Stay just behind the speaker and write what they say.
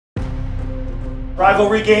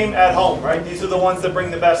Rivalry game at home, right? These are the ones that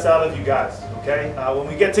bring the best out of you guys, okay? When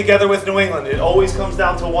we get together with New England, it always comes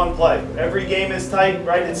down to one play. Every game is tight,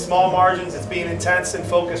 right? It's small margins, it's being intense and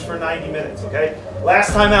focused for 90 minutes, okay?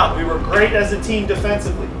 Last time out, we were great as a team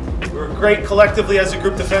defensively. We were great collectively as a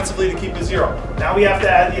group defensively to keep a 0. Now we have to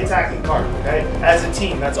add the attacking card, okay? As a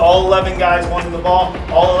team, that's all 11 guys wanting the ball,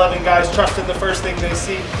 all 11 guys trusting the first thing they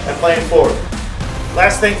see and playing forward.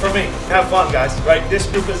 Last thing for me, have fun, guys, right? This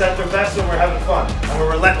group is at their best when we're having fun, and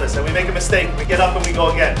we're relentless, and we make a mistake, we get up and we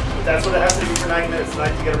go again. But that's what it has to do for 90 minutes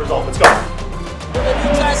tonight to get a result. Let's go.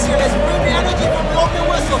 You guys here, let's bring the energy from the open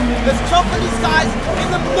whistle. Let's jump for these guys, give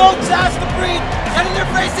them no chance to breathe. Get in their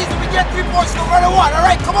faces, if we get 3 points, no matter what. All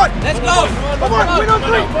right, come on. Let's go. Come on, win on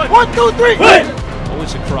 3. 1, 2, 3. Win!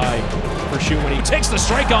 Always a cry for Shu when he takes the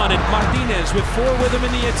strike on, and Martinez with 4 with him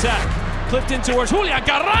in the attack. Clipped in towards Julian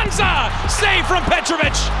Carranza, save from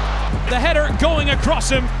Petrovic. The header going across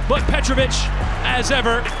him, but Petrovic, as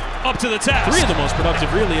ever, up to the task. 3 of the most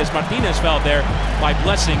productive, really, as Martinez fouled there by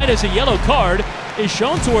Blessing. It is a yellow card is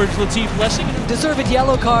shown towards Latif Blessing. Deserved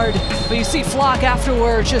yellow card, but you see Flock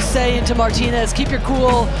afterwards just saying to Martinez, keep your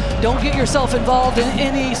cool, don't get yourself involved in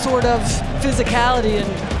any sort of physicality. And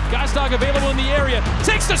Gazdag available in the area,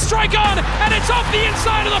 takes the strike on, and it's off the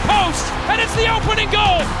inside of the post, and it's the opening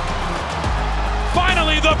goal.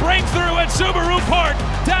 Finally, the breakthrough at Subaru Park.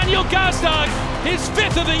 Daniel Gazdag, his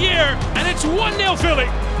 5th of the year, and it's 1-0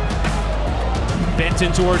 Philly. Bent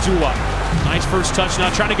in towards Uwa. Nice first touch,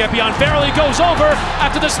 not trying to get beyond Farrell. He goes over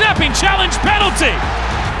after the snapping challenge penalty.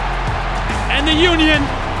 And the Union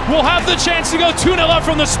will have the chance to go 2-0 up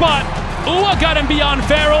from the spot. Uwa got him beyond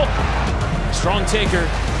Farrell. Strong taker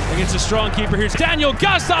against a strong keeper. Here's Daniel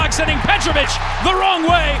Gazdag sending Petrovic the wrong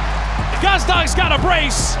way. Gazdag's got a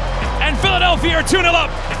brace, and Philadelphia are 2-0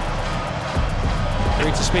 up.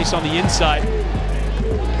 Creates a space on the inside.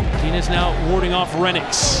 Martinez now warding off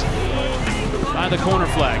Renix by the corner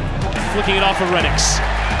flag. Flicking it off of Renix.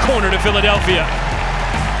 Corner to Philadelphia.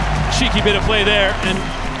 Cheeky bit of play there, and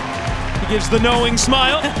he gives the knowing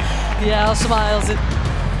smile. yeah, smiles it.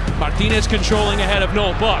 Martinez controlling ahead of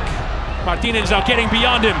Noel Buck. Martinez now getting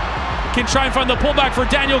beyond him. Can try and find the pullback for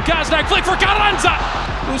Daniel Gazdag. Flick for Carranza,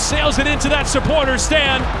 who sails it into that supporter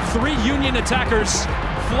stand. 3 Union attackers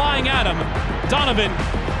flying at him. Donovan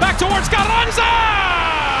back towards Carranza!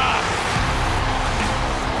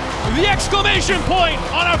 The exclamation point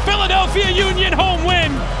on a Philadelphia Union home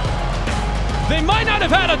win. They might not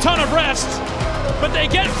have had a ton of rest, but they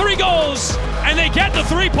get 3 goals and they get the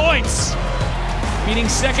 3 points. Beating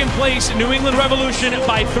 2nd place New England Revolution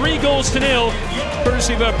by 3-0,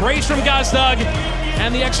 courtesy of a brace from Gazdag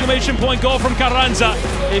and the exclamation point goal from Carranza.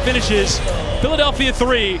 It finishes Philadelphia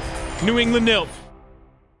 3, New England 0.